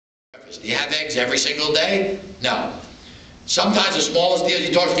Do you have eggs every single day? No. Sometimes the smallest deals,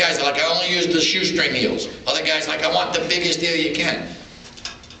 you talk to guys that are like, I only use the shoestring eels. Other guys like, I want the biggest deal you can.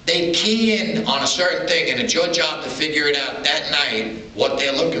 They key in on a certain thing, and it's your job to figure it out that night what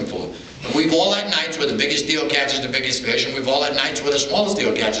they're looking for. And we've all had nights where the biggest deal catches the biggest fish, and we've all had nights where the smallest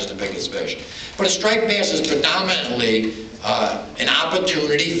deal catches the biggest fish. But a striped bass is predominantly an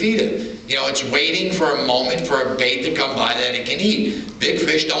opportunity feeder. You know, it's waiting for a moment for a bait to come by that it can eat. Big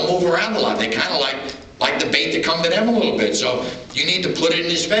fish don't move around a lot. They kind of like the bait to come to them a little bit. So you need to put it in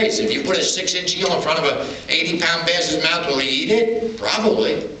his face. If you put a 6-inch eel in front of a 80-pound bass's mouth, will he eat it?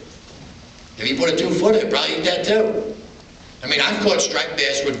 Probably. If you put a 2-footer, he'll probably eat that too. I mean, I've caught striped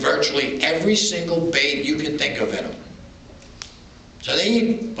bass with virtually every single bait you can think of in them. So they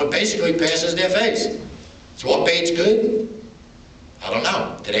eat what basically passes their face. So what bait's good? I don't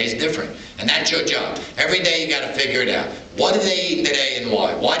know. Today's different. And that's your job. Every day you got to figure it out. What did they eat today and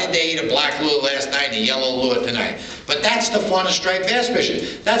why? Why did they eat a black lure last night and a yellow lure tonight? But that's the fun of striped bass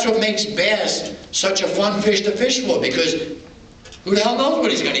fishing. That's what makes bass such a fun fish to fish for, because who the hell knows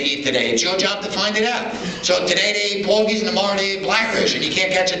what he's going to eat today? It's your job to find it out. So today they ate porgies and tomorrow they ate blackfish, and you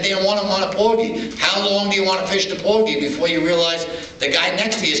can't catch a damn one of them on a porgy. How long do you want to fish the porgy before you realize the guy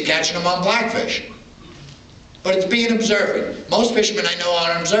next to you is catching them on blackfish? But it's being observant. Most fishermen I know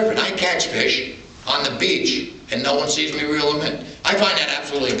aren't observant. I catch fish on the beach and no one sees me reel them in. I find that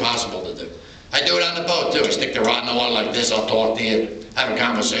absolutely impossible to do. I do it on the boat too. I stick the rod in the water like this, I'll talk to you, have a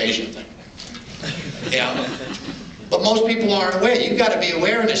conversation. You know? But most people aren't aware. You've got to be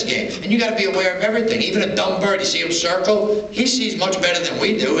aware in this game. And you've got to be aware of everything. Even a dumb bird, you see him circle, he sees much better than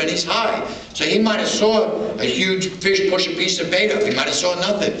we do, and he's high. So he might have saw a huge fish push a piece of bait up. He might have saw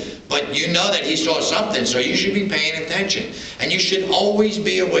nothing. But you know that he saw something, so you should be paying attention. And you should always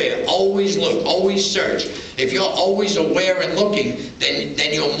be aware, always look, always search. If you're always aware and looking,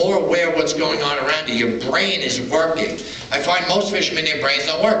 then you're more aware of what's going on around you. Your brain is working. I find most fishermen, their brains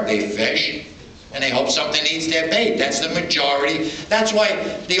don't work. They fish, and they hope something eats their bait. That's the majority. That's why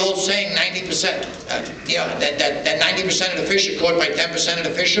the old saying, 90%, you know, that 90% of the fish are caught by 10% of the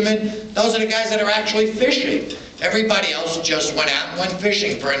fishermen, those are the guys that are actually fishing. Everybody else just went out and went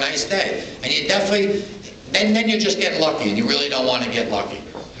fishing for a nice day. And you definitely, then you're just getting lucky, and you really don't want to get lucky.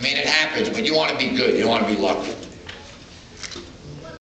 I mean, it happens, but you want to be good. You don't want to be lucky.